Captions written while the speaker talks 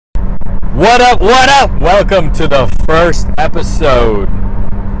What up, what up? Welcome to the first episode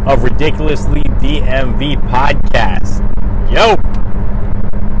of Ridiculously DMV Podcast. Yo!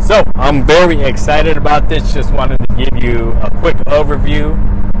 So, I'm very excited about this. Just wanted to give you a quick overview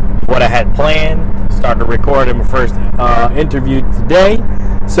of what I had planned. Started recording my first interview today.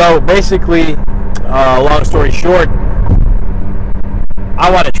 So, basically, long story short, I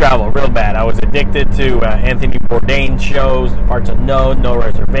want to travel real bad. I was addicted to Anthony Bourdain shows, Parts Unknown, No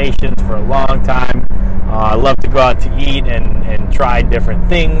Reservations for a long time. I love to go out to eat and try different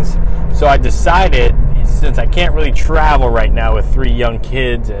things. So I decided, since I can't really travel right now with 3 young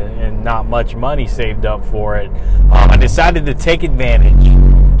kids and not much money saved up for it, I decided to take advantage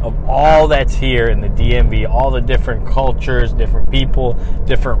of all that's here in the DMV, all the different cultures, different people,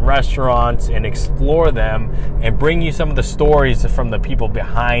 different restaurants, and explore them and bring you some of the stories from the people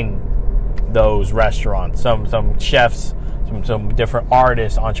behind those restaurants. Some chefs, some different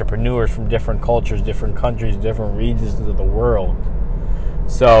artists, entrepreneurs from different cultures, different countries, different regions of the world.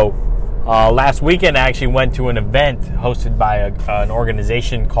 So last weekend I actually went to an event hosted by an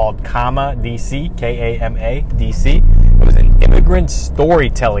organization called KAMA DC, K-A-M-A DC. It was an immigrant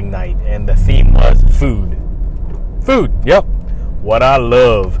storytelling night, and the theme was food. Food, yep, what I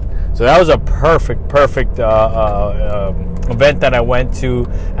love. So that was a perfect event that I went to.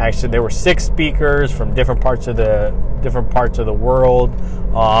 Actually, there were 6 speakers from different parts of the world.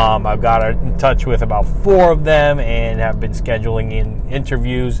 I've got in touch with about 4 of them and have been scheduling in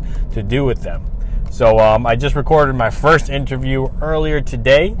interviews to do with them. So I just recorded my first interview earlier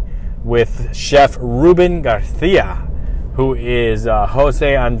today with Chef Ruben Garcia, who is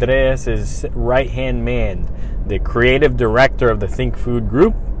Jose Andres' right-hand man, the creative director of the Think Food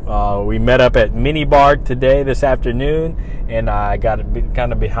Group. We met up at Minibar today, this afternoon, and I got a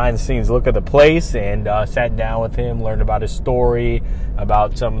kind of behind-the-scenes look at the place and sat down with him, learned about his story,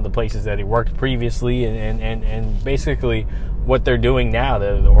 about some of the places that he worked previously, and basically what they're doing now.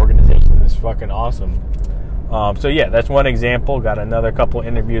 The organization is fucking awesome. So yeah, that's one example. Got another couple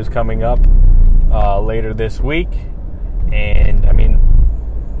interviews coming up later this week. And I mean,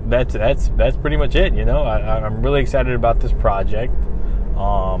 that's pretty much it. You know, I'm really excited about this project.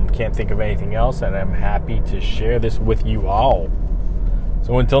 Can't think of anything else, and I'm happy to share this with you all.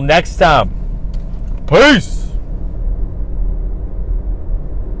 So until next time, peace.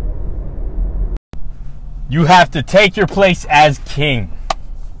 You have to take your place as king.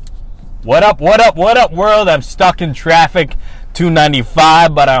 What up, world? I'm stuck in traffic,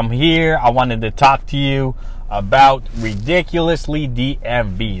 295, but I'm here. I wanted to talk to you about Ridiculously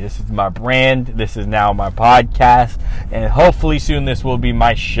DMV. This is my brand. This is now my podcast, and hopefully soon this will be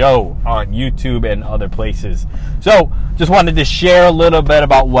my show on YouTube and other places. So just wanted to share a little bit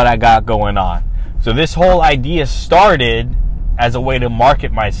about what I got going on. So this whole idea started as a way to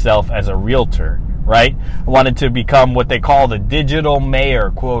market myself as a realtor, right? I wanted to become what they call the digital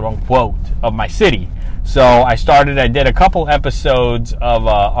mayor, quote unquote, of my city. So I did a couple episodes of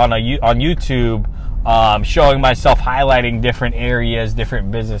on YouTube, showing myself, highlighting different areas,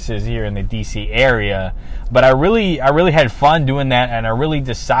 different businesses here in the DC area. But I really had fun doing that, and I really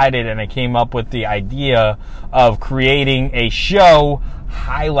decided, and I came up with the idea of creating a show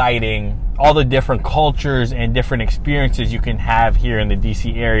highlighting all the different cultures and different experiences you can have here in the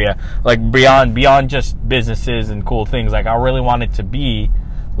DC area, like beyond just businesses and cool things. Like I really want it to be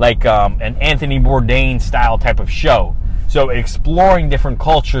like an Anthony Bourdain style type of show. So exploring different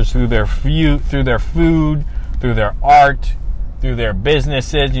cultures through their food, through their art, through their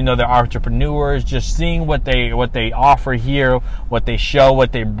businesses, you know, their entrepreneurs, just seeing what they offer here, what they show,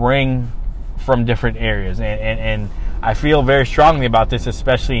 what they bring from different areas. And I feel very strongly about this,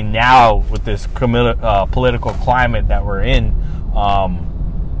 especially now with this political climate that we're in,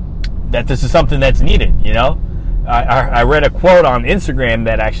 that this is something that's needed, you know? I read a quote on Instagram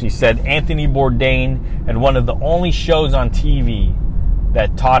that actually said Anthony Bourdain had one of the only shows on TV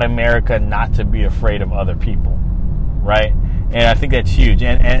that taught America not to be afraid of other people, right? And I think that's huge.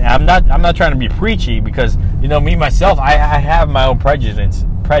 And I'm not trying to be preachy, because, you know, me myself, I have my own prejudices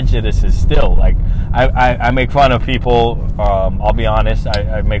still. Like I make fun of people. I'll be honest.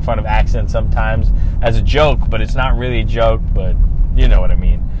 I make fun of accents sometimes as a joke, but it's not really a joke. But you know what I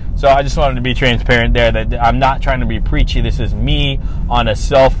mean. So I just wanted to be transparent there, that I'm not trying to be preachy. This is me on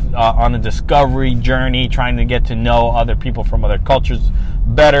a discovery journey, trying to get to know other people from other cultures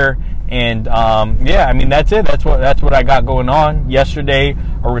better. And yeah, I mean, that's it. That's what I got going on. Yesterday,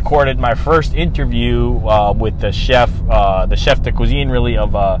 I recorded my first interview with the chef de cuisine, really,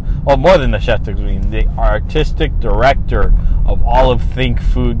 of well, more than the chef de cuisine, the artistic director of all of Think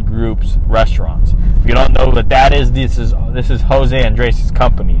Food Group's restaurants. If you don't know what that is, this is Jose Andres'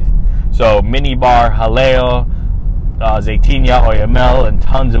 company. So Minibar, Jaleo, Zaytinya, Oyamel, and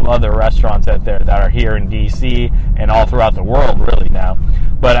tons of other restaurants out there that are here in DC and all throughout the world, really now.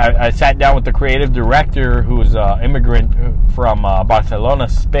 But I sat down with the creative director, who's an immigrant from Barcelona,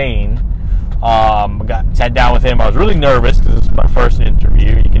 Spain. Sat down with him. I was really nervous because this is my first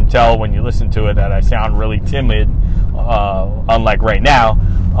interview. You can tell when you listen to it that I sound really timid, unlike right now.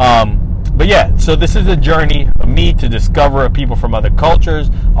 But yeah, so this is a journey of me to discover people from other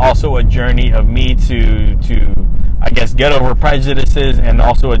cultures. Also a journey of me to I guess, get over prejudices, and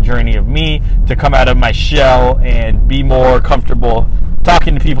also a journey of me to come out of my shell and be more comfortable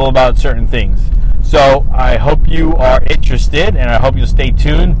talking to people about certain things. So I hope you are interested, and I hope you'll stay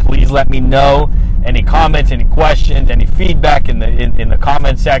tuned. Please let me know any comments, any questions, any feedback in the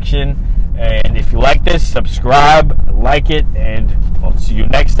comment section. And if you like this, subscribe, like it, and I'll see you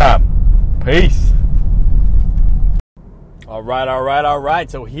next time. Peace. All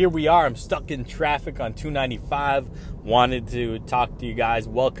right. So here we are. I'm stuck in traffic on 295. Wanted to talk to you guys,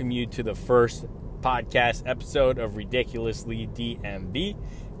 welcome you to the first podcast episode of Ridiculously DMV.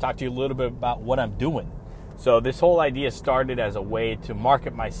 Talk to you a little bit about what I'm doing. So this whole idea started as a way to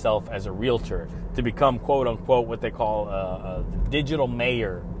market myself as a realtor, to become, quote unquote, what they call a digital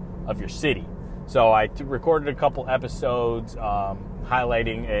mayor of your city. So I recorded a couple episodes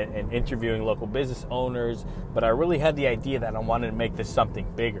highlighting and interviewing local business owners, but I really had the idea that I wanted to make this something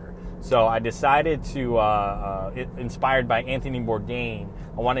bigger. So I decided to, inspired by Anthony Bourdain,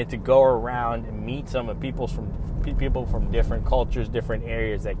 I wanted to go around and meet some of people from different cultures, different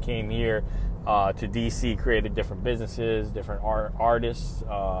areas that came here to DC, created different businesses, different artists,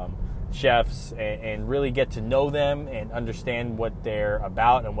 chefs, and really get to know them and understand what they're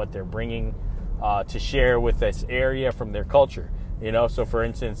about and what they're bringing to share with this area from their culture. You know, so for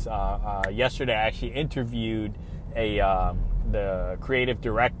instance, yesterday I actually interviewed the creative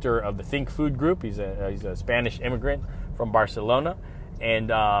director of the Think Food Group. He's a Spanish immigrant from Barcelona,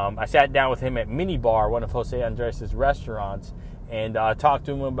 and I sat down with him at Minibar, one of Jose Andres' restaurants, and talked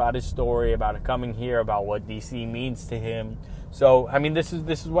to him about his story, about coming here, about what DC means to him. So, I mean, this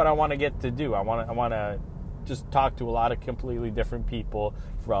is what I want to get to do. I want to just talk to a lot of completely different people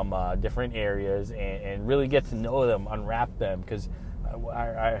from different areas and really get to know them, unwrap them. Because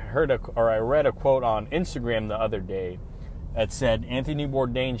I read a quote on Instagram the other day that said Anthony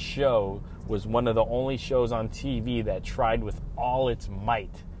Bourdain's show was one of the only shows on TV that tried with all its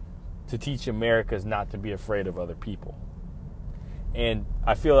might to teach Americans not to be afraid of other people. And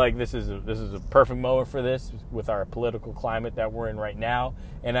I feel like this is a perfect moment for this with our political climate that we're in right now.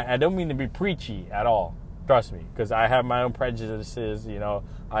 And I don't mean to be preachy at all. Trust me, because I have my own prejudices. You know,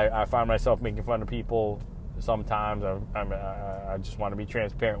 I find myself making fun of people sometimes. I just want to be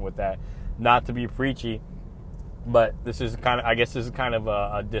transparent with that, not to be preachy. But this is kind of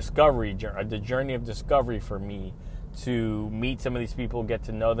a discovery, the journey of discovery for me, to meet some of these people, get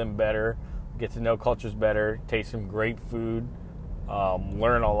to know them better, get to know cultures better, taste some great food,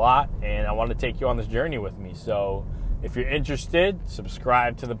 learn a lot, and I want to take you on this journey with me. So if you're interested,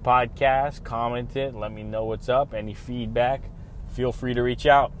 subscribe to the podcast, comment it, let me know what's up. Any feedback, feel free to reach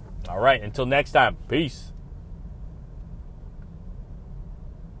out. All right, until next time, peace.